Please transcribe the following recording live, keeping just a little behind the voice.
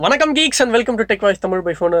வணக்கம் Geeks and welcome to tech voice Tamil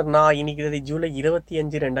by ஃபோனர். நான் இன்னைக்கு ஜூலை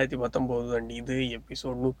 25, 2019 அண்ட் இது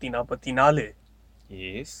எபிசோட் 144.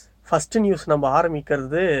 ஃபர்ஸ்ட் நியூஸ் நம்ம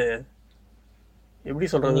ஆரம்பிக்கிறது எப்படி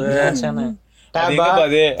சொல்றது,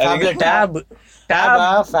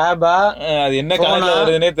 என்ன கலர்ல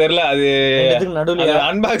வருதுன்னே தெரியல. அது நடுவுல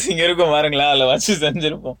அன்பாக்சிங் இருக்கும் பாருங்களா, அதுல வச்சு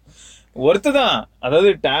செஞ்சிருப்போம். ஒருத்துதான்,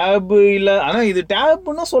 அதாவது டேப் இல்ல, ஆனா இது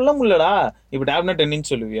டேப்னா சொல்ல முடியலடா. இப்ப டேப்னா 10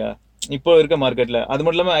 இன்ச் சொல்லுவியா இப்போ இருக்க மார்க்கெட்ல? அது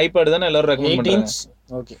மட்டும் இல்லாம ஐபேட் தானே எல்லாரும் ரெக்கமெண்ட் பண்றாங்க.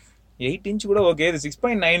 ஓகே 8 இன்ச் கூட ஓகே. இது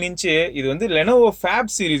 6.9 இன்ச். இது வந்து லெனோவோ ஃபேப்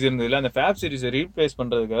சீரிஸ் இருந்ததுல, அந்த ஃபேப் சீரிஸை ரீப்ளேஸ்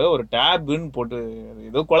பண்றதுக்காக ஒரு டேப்னு போட்டு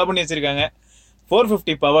ஏதோ கொலை பண்ணி வச்சிருக்காங்க.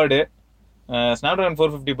 450 powered, Snapdragon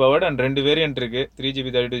 450 powered and 2 variant இருக்கு. 3GB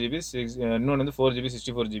 32GB, இன்னொன்று வந்து 4GB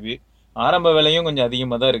 64GB. ஆரம்ப விலையும் கொஞ்சம்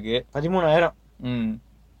அதிகமாக தான் இருக்கு, 13,000.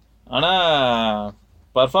 ஆனா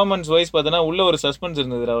பர்ஃபார்மன்ஸ் வைஸ் பார்த்தோன்னா உள்ள ஒரு சஸ்பென்ஸ்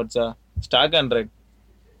இருந்தது. வச்சா ஸ்டாக் ஆண்ட்ராய்ட்.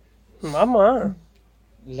 ஆமா,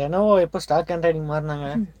 லெனோவோ எப்போ ஸ்டாக் ஆண்ட்ராய்டிங் மாறினாங்க?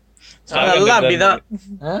 அதெல்லாம் அப்படிதான்.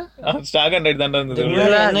 ஸ்டாக் ஆண்ட்ராய்ட் தான் இருந்தது.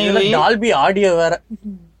 டால்பி ஆடியோ வேற,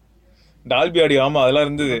 டால்பி ஆடியோ. ஆமா, அதெல்லாம்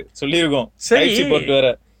இருந்தது, சொல்லியிருக்கோம். சரி, போர்ட் வேற.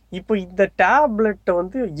 இப்போ இந்த டேப்லெட்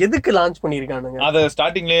வந்து எதுக்கு லான்ச் பண்ணிருக்கானுங்க? அத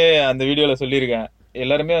ஸ்டார்டிங்லயே அந்த வீடியோல சொல்லியிருக்கேன்.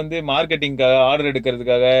 எல்லாருமே வந்து மார்க்கெட்டிங்காக, ஆர்டர்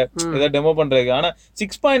எடுக்கிறதுக்காக, ஏதாவது டெமோ பண்றதுக்கு. ஆனா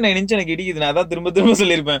 6.9 இன்ச் எனக்கு இடிக்குது. நான் அதான் திரும்ப திரும்ப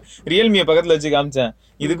சொல்லியிருப்பேன். ரியல்மியை பக்கத்துல வச்சு காமிச்சேன்.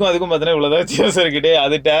 இதுக்கும் அதுக்கும் பார்த்தா இவ்வளவுதான் வித்தியாசம் இருக்குட்டே.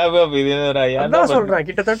 அது டேப் சொல்றேன்.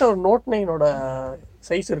 கிட்டத்தட்ட ஒரு நோட் 9ஓட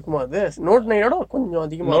சைஸ் இருக்குமா? அது நோட் 9ஓட கொஞ்சம்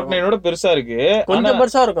அதிகமா, நோட் 9ஓட பெருசா இருக்கு, கொஞ்சம்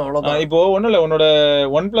பெருசா இருக்கும் அவ்வளவுதான். இப்போ ஒண்ணும் இல்ல, உன்னோட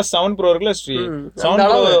OnePlus 7 Pro இருக்குல்ல ஸ்ரீ,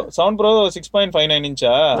 7 Pro 6.59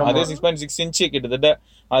 இன்ச்சா, அதே 6.6 இன்ச் கிட்டத்தட்ட.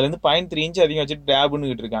 அதுல இருந்து 0.3 இன்ச் அதிகம் வச்சுட்டு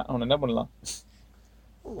டேப்னு இருக்கான். அவன் என்ன பண்ணலாம்?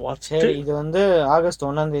 சரி, இது வந்து ஆகஸ்ட்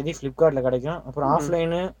 1 பிளிப்கார்ட்ல கிடைக்கும். அப்புறம்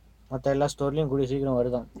ஆஃப்லைனு மற்ற எல்லா ஸ்டோர்லயும் கூடிய சீக்கிரம்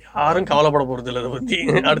வருதான். யாரும் கவலைப்பட போறது இல்லை அதை பத்தி.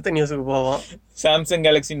 அடுத்த நியூஸுக்கு போவோம். Samsung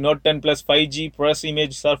Galaxy Note10 Plus 5G Press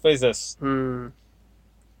Image Surfaces.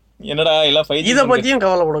 என்னடா எல்லாம் 5G? இத பத்தியும்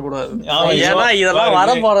கவலைப்படக்கூடாது, ஏன்னா இதெல்லாம்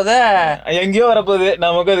வர போறத எங்கேயோ வரப்போகுது.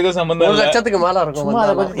 நமக்கு அதுக்கு சம்பந்தம் 1 லட்சத்துக்கு மேல இருக்கும்.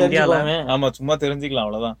 ஆமா, சும்மா தெரிஞ்சுக்கலாம்,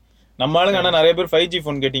 அவ்வளவுதான். நம்ம ஆளுங்க ஆனா நிறைய பேர் 5G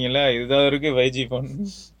போன் கேட்டீங்கல்ல, இதுதான் இருக்கு 5G போன்.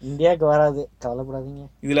 இந்தியாவுக்கு வராது, கவலைப்படாதீங்க.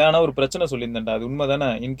 இதுல ஆனா ஒரு பிரச்சனை சொல்லியிருந்தேன்டா, அது உண்மைதானே?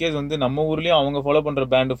 இன்கேஸ் வந்து நம்ம ஊர்லயும் அவங்க ஃபாலோ பண்ற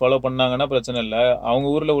பேண்ட் ஃபாலோ பண்ணாங்கன்னா பிரச்சனை இல்ல. அவங்க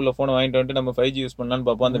ஊர்ல உள்ள போனை வாங்கிட்டு வந்துட்டு நம்ம 5G யூஸ் பண்ணலான்னு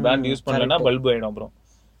பார்ப்போம். அந்த பேண்ட் யூஸ் பண்ணலன்னா பல்பு ஆயிடும்.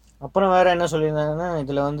 அப்புறம் வேற என்ன சொல்லியிருந்தாங்கன்னா,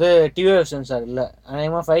 இதுல வந்து டியூஎஃப் சென்சார் இல்ல.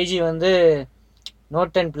 அநேகமா 5G வந்து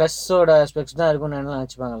Note 10 Plus-ஓட ஸ்பெக்ஸ் தான் இருக்கும்னு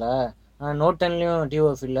நினைச்சுப்பாங்களா? ஆனா Note 10லயும்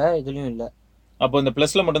டியூஎஃப் இல்ல, இதுலயும் இல்ல. அப்போ இந்த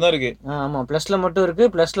பிளஸ்ல மட்டும் தான் இருக்கு. ஆமா, பிளஸ்ல மட்டும் இருக்கு.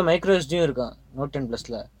 பிளஸ்ல மைக்ரோ எஸ்டியும் இருக்கும். Note 10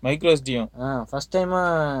 Plusல மைக்ரோ எஸ்டியும் ஃபர்ஸ்ட் டைமா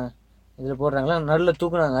இதுல போடுறாங்களா? நடுல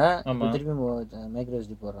தூக்குனாங்க, திருப்பி மைக்ரோ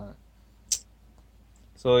எஸ்டி போடுறாங்க.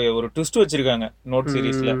 சோ ஒரு ட்விஸ்ட் வச்சிருக்காங்க நோட்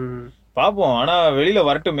சீரிஸ்ல. பாப்போம், ஆனா வெளியில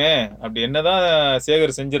வரட்டுமே. அப்படி என்னதான்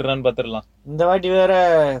சேகர் செஞ்சிடறான்னு பாத்துடலாம். இந்த வாட்டி வேற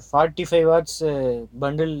 45 வாட்ஸ்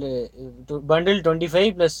பண்டில்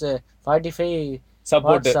 25 பிளஸ் 45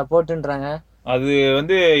 சப்போர்ட்ன்றாங்க. அது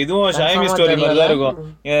வந்து இதுவும் ஷாமி ஸ்டோரி மாதிரி தான் இருக்கும்.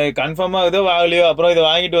 கன்ஃபார்மா ஏதோ வாங்கலையோ, அப்புறம் இதை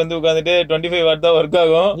வாங்கிட்டு வந்து உட்காந்துட்டு 25 வாட் தான் ஒர்க்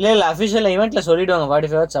ஆகும். இல்ல அபிஷியல் ஈவென்ட்ல சொல்லிடுவாங்க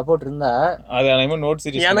 45 வாட் சப்போர்ட் இருந்தா. அது அனைமா நோட்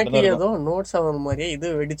சீரிஸ். எனக்கு ஏதோ நோட் 7 மாதிரியே இது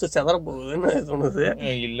வெடிச்சு செதற போகுதுன்னு தோணுது.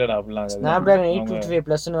 இல்லடா, அப்படிலாம் ஸ்னாப்டிராகன் 855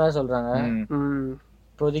 பிளஸ்னு வேற சொல்றாங்க.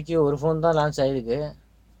 இப்போதைக்கு ஒரு ஃபோன் தான் லான்ச் ஆயிருக்கு.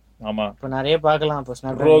 ஆமா, இப்போ நிறைய பார்க்கலாம். இப்போ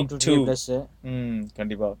ஸ்னாப்டிராகன் 855 பிளஸ்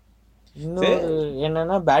கண்டிப்பா. இன்னொரு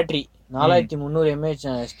என்னன்னா battery 4300 mAh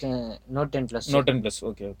Note 10 Plus. Note 10 Plus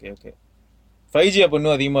okay okay okay. 5G அப்ப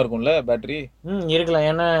இன்னும் அதிகமா இருக்கும்ல பேட்டரி? இருக்கலாம்,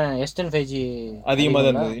 ஏன்னா S10 5G அதிகமா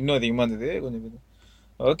தான் இருந்தது, இன்னும் அதிகமா இருந்தது கொஞ்சம்.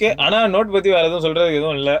 ஓகே, ஆனா நோட் பத்தி வேற எதுவும் சொல்றது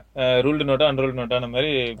எதுவும் இல்ல. ரூல்டு நோட்டா அன்ரூல்டு நோட்டா அந்த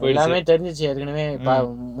மாதிரி போயிடுச்சு. எல்லாமே தெரிஞ்சிச்சு ஏற்கனவே,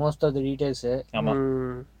 மோஸ்ட் ஆஃப் தி டீடைல்ஸ். ஆமா,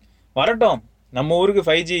 வரட்டும். நம்ம ஊருக்கு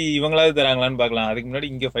 5G இவங்களாவது தராங்களான்னு பார்க்கலாம். அதுக்கு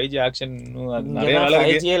முன்னாடி இங்க 5G ஆக்ஷன் நிறைய வேலை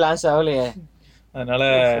இருக்கு. 5G லான்ச் ஆகலையே, அதனால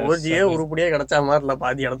 4G உருப்படியா கிடைச்சா மாதிரி இல்ல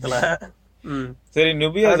பாதி இடத்துல. சரி,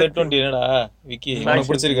 நுபியா Z20 என்னடா விக்கி, உனக்கு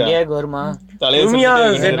பிடிச்சிருக்கா? வருமா? நுபியா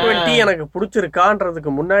Z20 எனக்கு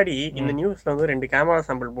பிடிச்சிருக்கான்றதுக்கு முன்னாடி இந்த நியூஸ்ல வந்து 2 கேமரா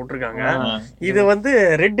சாம்பிள் போட்டிருக்காங்க. இது வந்து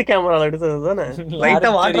ரெட் கேமரால எடுத்தது தானே,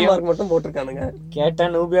 லைட்டா வாட்டர் மார்க் மட்டும் போட்டிருக்கானுங்க.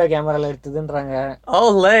 கேட்டா நூபியா கேமரால எடுத்ததுன்றாங்க.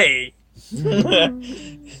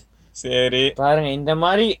 சரி பாருங்க, இந்த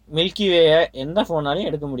மாதிரி மில்கி வேய எந்த போனாலையும்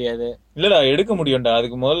எடுக்க முடியாது. இல்லடா, எடுக்க முடியும்டா.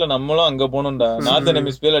 அதுக்கு முதல்ல நம்மளும் அங்க போகணும்டா. நார்த்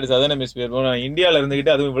ஹெமிஸ்பியர் அல்லது சதர்ன் ஹெமிஸ்பியர் போகணும். இந்தியால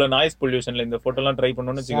இருந்துகிட்டு அதுவும் இவ்வளவு நாய்ஸ் பொல்யூஷன்ல இந்த போட்டோ எல்லாம் ட்ரை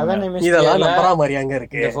பண்ணணும்னு வச்சுக்கோங்க. இதெல்லாம் நம்பரா மாதிரி அங்க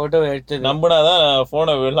இருக்கு. போட்டோ எடுத்து நம்பினாதான்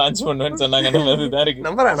போனை லான்ச் பண்ணுவேன்னு சொன்னாங்க.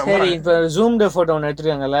 சரி, இப்ப ஜூம்டு போட்டோ ஒன்னு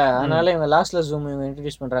எடுத்துருக்காங்கல்ல, அதனால இவங்க லாஸ்ட்ல ஜூம்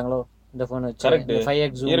இன்ட்ரோடியூஸ் பண்றாங்களோ இந்த போன் வச்சு. கரெக்ட்,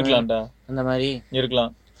 5x ஜூம் இருக்கலாம்டா, அந்த மாதிரி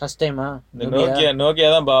இருக்கலாம். ஃபர்ஸ்ட் டைமா நோக்கியா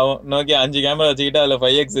தான் பாவம். நோக்கியா 5 கேமரா வச்சுக்கிட்டு அதுல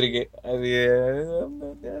 5x இருக்கு. அது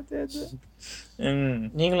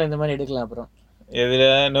நீங்களும் இந்த மாதிரி எடுக்கலாம். அப்புறம் எதுல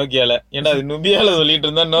நோக்கியால, ஏன்னா அது நுபியால சொல்லிட்டு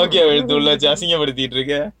இருந்தா நோக்கியா எழுத்து உள்ள வச்சு அசிங்கப்படுத்திட்டு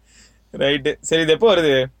இருக்க. ரைட்டு, சரி இது எப்போ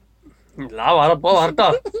வருது? வரப்போ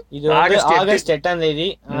வரட்டும். இது வந்து ஆகஸ்ட் 8ஆம் தேதி.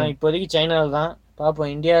 இப்போதைக்கு சைனால தான் பாப்போம்.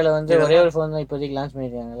 இந்தியாவில வந்து ஒரே ஒரு ஃபோன் தான் இப்போதைக்கு லான்ச்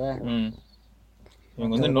பண்ணிருக்காங்கல்ல.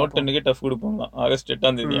 இவங்க வந்து நோட் 10க்கு டஃப் கொடுப்பாங்களாம் ஆகஸ்ட்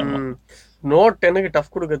 8ஆம் தேதி. நோட் 10க்கு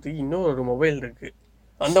டஃப் கொடுக்கறதுக்கு இன்னொரு மொபைல் இருக்கு.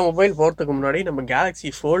 அந்த மொபைல் போறதுக்கு முன்னாடி நம்ம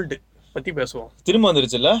கேலக்ஸி ஃபோல்டு பத்தி பேசுவோம். திரும்ப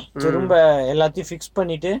வந்துருச்சுல்ல, திரும்ப எல்லாத்தையும் ஃபிக்ஸ்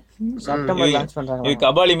பண்ணிட்டு செப்டம்பர் லான்ச் பண்றாங்க. இது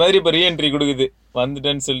கபாலி மாதிரி இப்ப ரீஎன்ட்ரி கொடுக்குது,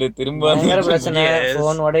 வந்துட்டேன்னு சொல்லி திரும்ப பயங்கர பிரச்சனை.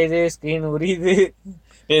 போன் உடையுது, ஸ்கிரீன் உரியுது.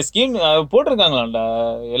 ஸ்கிரீன் போட்டிருக்காங்களாண்டா,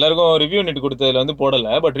 எல்லாருக்கும் ரிவ்யூ யூனிட் கொடுத்ததுல வந்து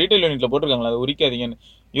போடல, பட் ரீட்டைல் யூனிட்ல போட்டிருக்காங்களா, அது உரிக்காதீங்கன்னு.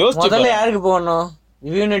 யோசிச்சு முதல்ல யாருக்கு போகணும்?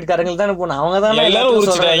 ரிவ்யூ யூனிட் காரங்களுக்கு தானே போகணும். அவங்க தானே எல்லாரும்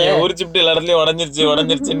உரிச்சுட்டாங்க, உரிச்சுட்டு எல்லா இடத்துலயும்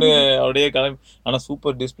உடஞ்சிருச்சுன்னு அப்படியே கிளம்பி. ஆனா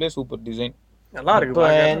சூப்பர் டிஸ்பிளே, சூப்பர் டிசைன், நல்லா இருக்கு. இப்போ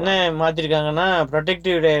என்ன மாத்திருக்காங்கன்னா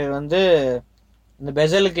ப்ரொடெக்டிவ் வந்து இந்த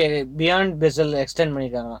பெசலுக்கு பியாண்ட் பெசல் எக்ஸ்டெண்ட்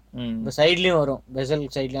பண்ணிருக்காங்களாம். இப்போ சைட்லயும் வரும், பெசல்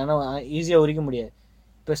சைட்ல. ஆனா ஈஸியா உரிக்க முடியாது.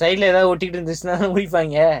 இப்போ சைட்ல ஏதாவது ஒட்டிக்கிட்டு இருந்துச்சுன்னா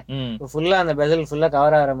உரிப்பாங்க. இப்போ ஃபுல்லா அந்த பெசல் ஃபுல்லா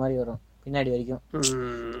கவர் ஆகிற மாதிரி வரும், பின்னாடி வரைக்கும்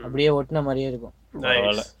அப்படியே ஒட்டின மாதிரியே இருக்கும்.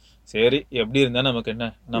 சரி, எப்படி இருந்தா நமக்கு என்ன,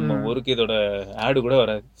 நம்ம ஊருக்கு இதோட ஆடு கூட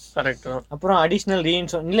வராது. அப்புறம் அடிஷனல்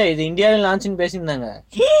ரீஇன்ஸ்டால் இல்ல, இது இந்தியாவில லான்ச்னு பேசியிருந்தாங்க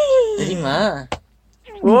தெரியுமா?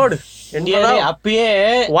 கோட் இந்தியாவில அப்பயே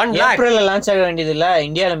ஏப்ரல்ல லான்ச் ஆக வேண்டியது இல்ல,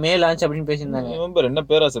 இந்தியாவில மே லான்ச் அப்படின்னு பேசியிருந்தாங்க. என்ன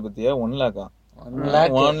பேராசை பத்தியா? 1 லேக்கா?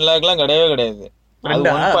 1 லேக்லாம் கிடையவே கிடையாது.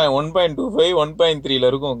 1.25 1.3ல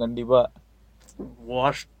இருக்கும் கண்டிப்பா.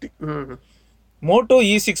 மோட்டோ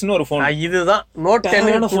E6ன்னு ஒரு போன், இதுதான் நோட்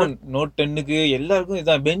 10 போன். நோட் 10க்கு எல்லாருக்கும்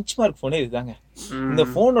இதுதான் பெஞ்ச்மார்க் போனே இதுதாங்க. இந்த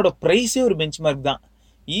போனோட பிரைஸே ஒரு பெஞ்ச்மார்க் தான்.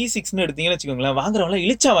 E6ன்னு எடுத்தீங்கன்னு வச்சுக்கோங்களேன், வாங்குறவங்க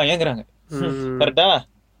இழிச்சா வாங்குறாங்க. கரெக்டா?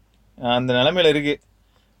 அந்த நிலைமையில இருக்கு.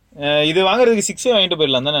 இது வாங்குறதுக்கு 6A வாங்கிட்டு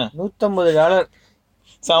போயிடலாம் தானே? $150.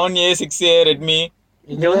 7A 6A ரெட்மி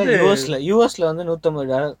யூஎஸ்ல வந்து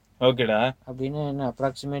 $150. ஓகேடா. அப்படின்னு என்ன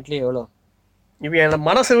அப்ராக்சிமேட்லி எவ்வளோ? இப்ப என்ன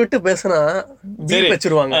மனசை விட்டு பேசினா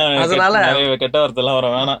வச்சிருவாங்க. அதனால கெட்ட வார்த்தை எல்லாம் வர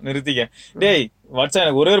வேணாம், நிறுத்திக்க. டேய் வாட்ஸ்அப்,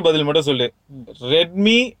 எனக்கு ஒரே ஒரு பதில் மட்டும் சொல்லு.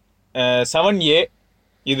 ரெட்மி 7A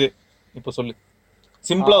இது இப்ப சொல்லு,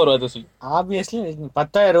 சிம்பிளா ஒரு வார்த்தை சொல்லு. ஆப்வியஸ்லி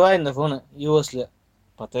 $10,000 இந்த போன் யூஎஸ்ல.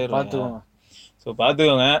 10,000 பாத்துக்கோங்க. சோ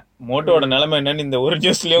பாத்துக்கோங்க மோட்டோட நிலைமை என்னன்னு இந்த ஒரு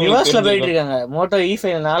நியூஸ்லயே யூஎஸ்ல போயிட்டு இருக்காங்க. Moto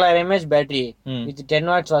E5 4000 mAh battery with 10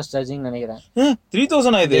 watts fast charging நினைக்கிறேன்.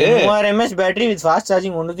 3000 ஆ? இது 3000 mAh battery with fast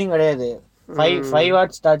charging ஒண்ணுதும் கிடையாது. 5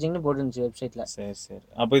 watts சார்ஜிங்னு போட்டுருந்துச்சு வெப்சைட்ல. சரி சரி,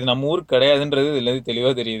 அப்ப இது நம்ம ஊருக்கு கிடையாதுன்றது இதுல இருந்து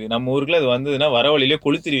தெளிவா தெரியுது. நம்ம ஊருக்குள்ள இது வந்ததுன்னா வர வழியிலே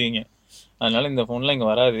கொளுத்திடுவீங்க. அதனால இந்த போன்லாம் இங்க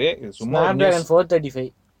வராது. இது சும்மா Snapdragon 435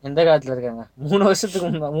 எந்த காலத்துல இருக்காங்க? 3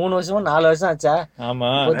 வருஷத்துக்கு 3 வருஷமா 4 வருஷம் ஆச்சா?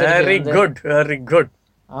 ஆமா, வெரி குட் வெரி குட்.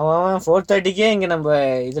 அவன் 430க்கே இங்க நம்ம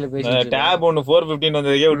இதுல பேசிட்டு டேப் ஒன்னு 415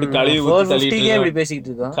 வந்ததுக்கே விட்டு கழுவி ஊத்தி தள்ளிட்டு இருக்கோம். இப்படி பேசிட்டு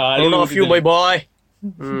இருக்கோம். Proud of you my boy.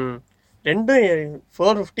 ரெண்டு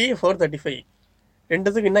 450 435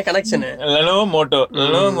 ரெண்டுத்துக்கு என்ன கனெக்ஷன்? லெனோவோ மோட்டோ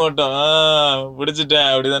பிடிச்சிட்டேன்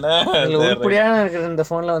அப்படிதானே? உருப்படியான இருக்கிற இந்த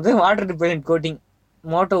போன்ல வந்து வாட்டர் ரிப்பெலண்ட் கோட்டிங்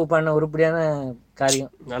மோட்டோ பண்ண உருப்படியான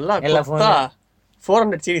காரியம். நல்லா எல்லா போன்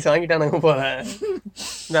 400 சீரிஸ் வாங்கிட்டானுங்க போல.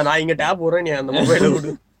 நான் இங்க டேப் போறேன், நீ அந்த மொபைல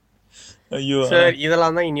விடு. ஐயோ சார்,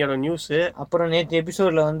 இதெல்லாம் தான் இன்னையோட நியூஸ். அப்புறம் நேற்று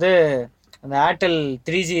எபிசோட்ல வந்து அந்த ஏர்டெல்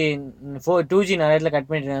 3G 2G நிறைய இடத்துல கட்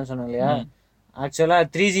பண்ணிருக்காங்கன்னு சொன்னாங்க இல்லையா? ஆக்சுவலா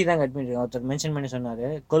 3G தான் கட் பண்ணிருக்காங்க. ஒருத்தர் மென்ஷன் பண்ணி சொன்னாரு.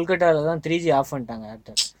 கொல்கட்டால தான் 3G ஆஃப் பண்ணிட்டாங்க.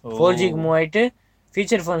 ஏர்டெல் 4Gக்கு மூவ் ஆயிட்டு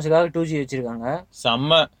ஃபீச்சர் போன்ஸ்க்காக 2G வச்சிருக்காங்க.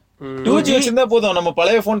 செம்ம. 2G வச்சிருந்தா போதும், நம்ம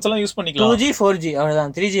பழைய போன்ஸ் எல்லாம் யூஸ் பண்ணிக்கலாம். 2G 4G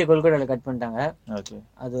அவ்வளவுதான். 3G கொல்கட்டால கட் பண்ணிட்டாங்க. ஓகே,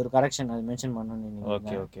 அது ஒரு கரெக்ஷன், அது மென்ஷன் பண்ணனும்.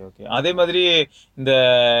 Okay okay okay. அதே மாதிரி இந்த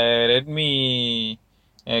ரெட்மி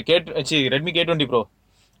K20 Pro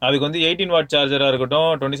அதுக்கு வந்து 18 வாட் சார்ஜரா இருக்கட்டும்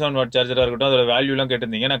 27 வாட் சார்ஜரா இருக்கட்டும், அதோட வேல்யூ எல்லாம்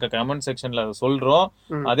கேட்டிருந்தீங்க. நான் கமெண்ட் செக்ஷன்ல அதை சொல்றோம்.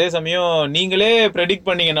 அதே சமயம் நீங்களே ப்ரெடிக்ட்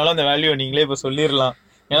பண்ணீங்கனாலும் அந்த வேல்யூ நீங்களே இப்ப சொல்லிடலாம்.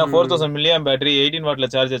 ஏன்னா 4000 mAh பேட்டரி 18 வாட்ல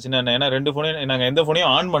சார்ஜ் ஆச்சுன்னா, ஏன்னா 2 போனையும் நாங்க எந்த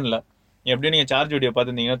போனையும் ஆன் பண்ணல. எப்படியும் நீங்க சார்ஜ் வீடியோ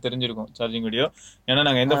பாத்துருந்தீங்கன்னா தெரிஞ்சிருக்கும், சார்ஜிங் வீடியோ. ஏன்னா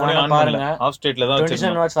நாங்க எந்த போனையும் ஆன் பண்ணல, ஆஃப் ஸ்டேட்ல தான் வச்சிருக்கோம்.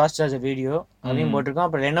 27 வாட் ஃபாஸ்ட் சார்ஜர் வீடியோ அதையும் போட்டுருக்கோம்.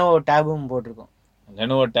 அப்புறம் Lenovo டேபும் போட்டுருக்கோம்.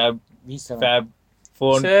 Lenovo tab Fab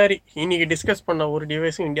phone. சரி, இன்னைக்கு டிஸ்கஸ் பண்ண ஒரு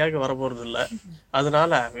டிவைஸும் இந்தியாவுக்கு வர போறது இல்ல.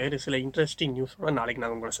 அதனால வேறு சில இன்ட்ரெஸ்டிங் நியூஸோட நாளைக்கு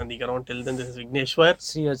நாங்க உங்களை சந்திக்கிறோம். Till then, this is Vigneshwar,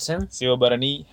 Srivatsan, Sivabharani.